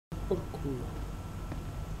Oh, cool.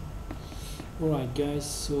 Alright guys,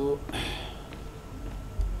 so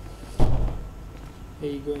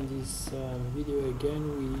here you go. In this video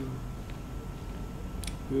again,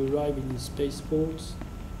 we arrive in the spaceport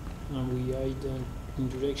and we are in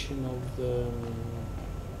direction of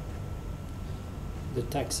the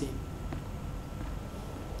taxi.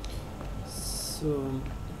 So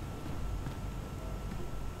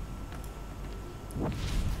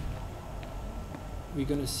we're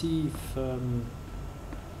gonna see if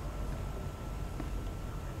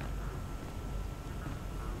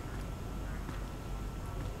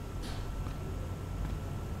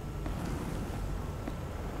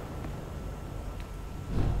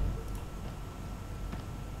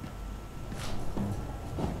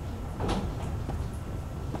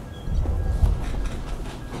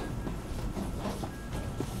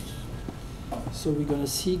so we're gonna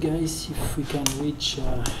see, guys, if we can reach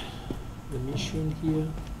the mission here.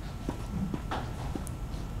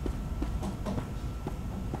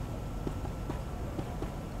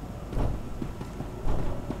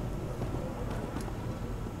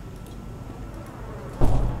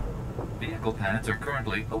 Vehicle pads are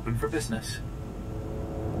currently open for business.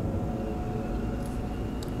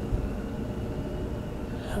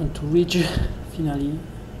 And to reach finally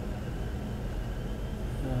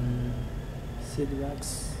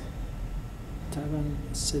cedrax, tharan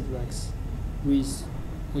cedrax,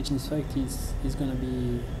 which in fact is gonna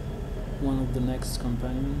be one of the next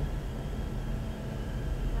companions.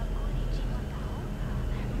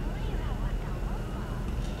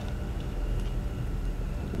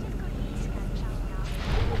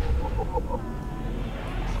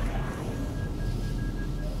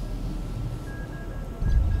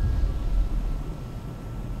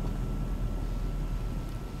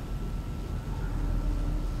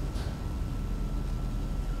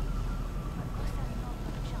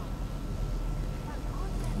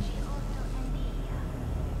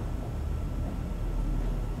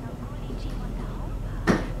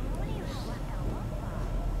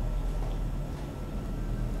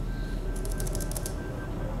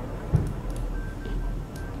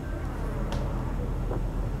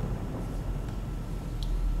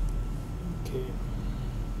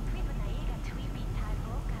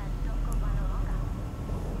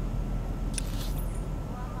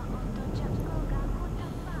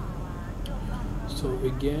 So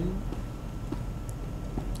again,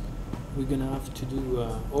 we're gonna have to do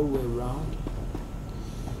all the way around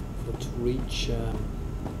to reach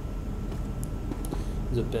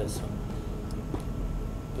the person.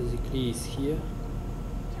 Basically, it's here,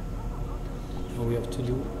 and we have to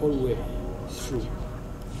do all the way through.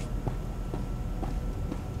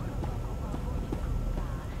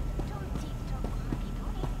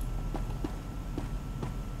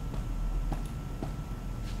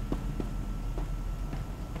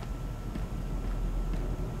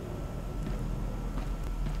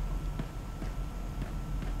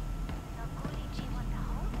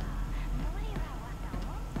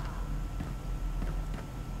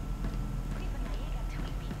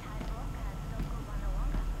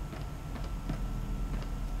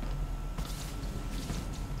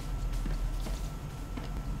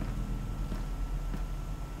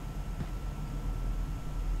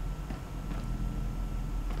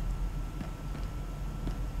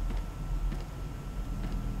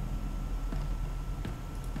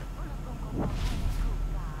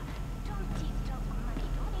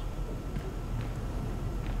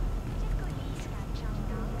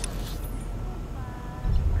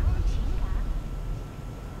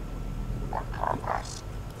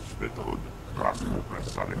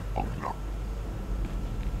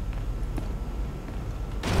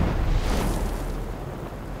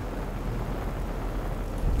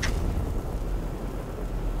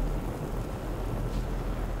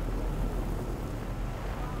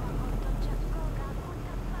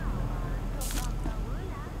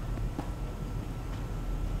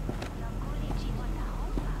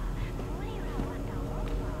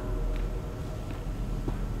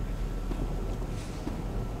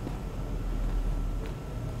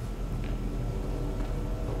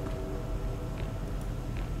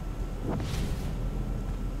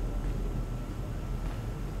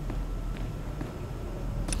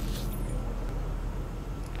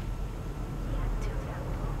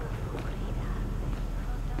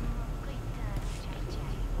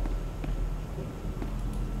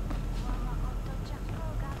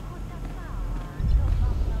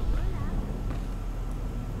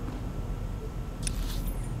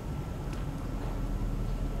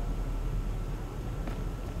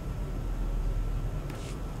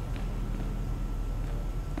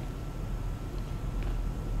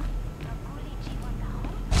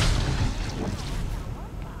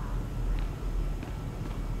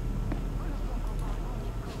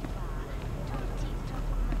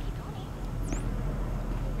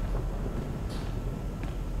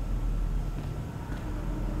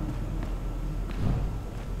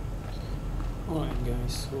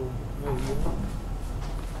 guys. So there we go.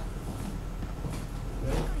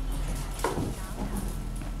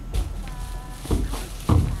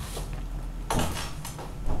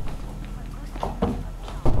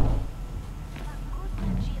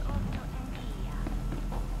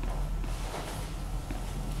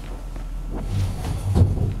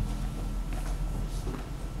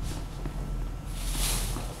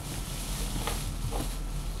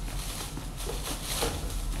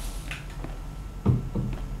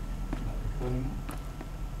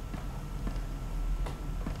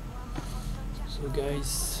 So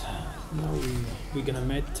guys, now we're gonna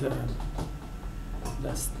meet the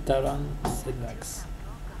tharan cedrax.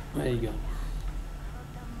 There you go.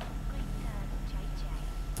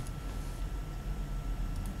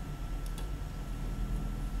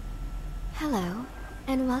 Hello,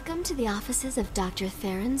 and welcome to the offices of Dr.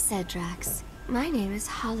 Tharan Cedrax. My name is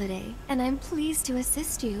Holiday, and I'm pleased to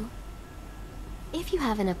assist you. If you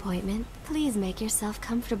have an appointment, please make yourself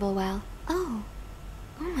comfortable while... Oh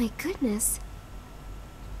my goodness.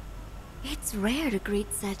 It's rare to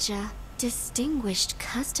greet such a distinguished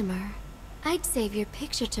customer. I'd save your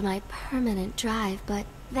picture to my permanent drive, but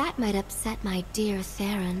that might upset my dear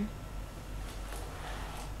Tharan.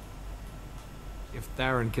 If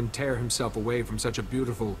Tharan can tear himself away from such a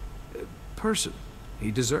beautiful person,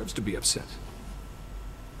 he deserves to be upset.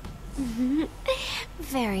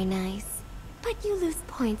 Very nice. But you lose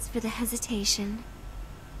points for the hesitation.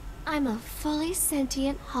 I'm a fully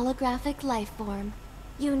sentient holographic life form,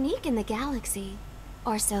 unique in the galaxy,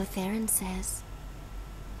 or so Tharan says.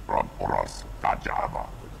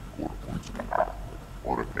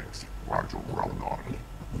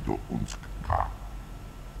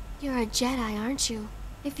 You're a Jedi, aren't you?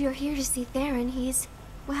 If you're here to see Tharan, he's...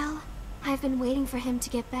 Well, I've been waiting for him to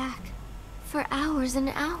get back. For hours and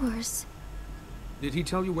hours. Did he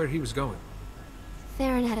tell you where he was going?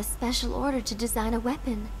 Tharan had a special order to design a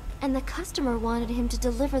weapon, and the customer wanted him to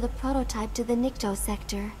deliver the prototype to the Nikto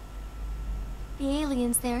sector. The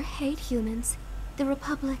aliens there hate humans. The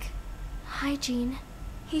Republic. Hygiene.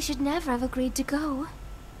 He should never have agreed to go.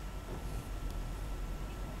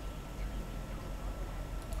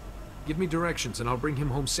 Give me directions and I'll bring him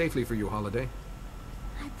home safely for you, Holiday.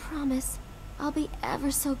 I promise. I'll be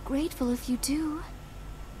ever so grateful if you do.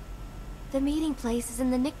 The meeting place is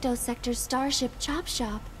in the Nikto sector's Starship Chop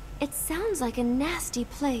Shop. It sounds like a nasty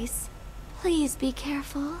place. Please be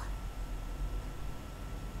careful.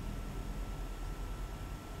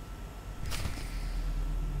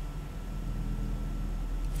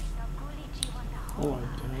 Alright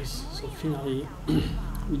guys, so finally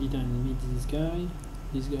we didn't meet this guy.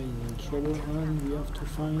 This guy is in trouble and we have to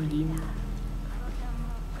find him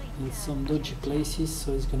in some dodgy places,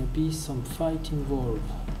 so it's gonna be some fight involved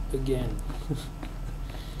again.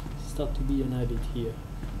 Start to be an habit here.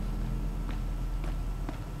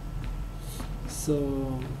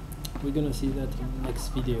 So we're gonna see that in the next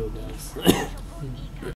video, guys.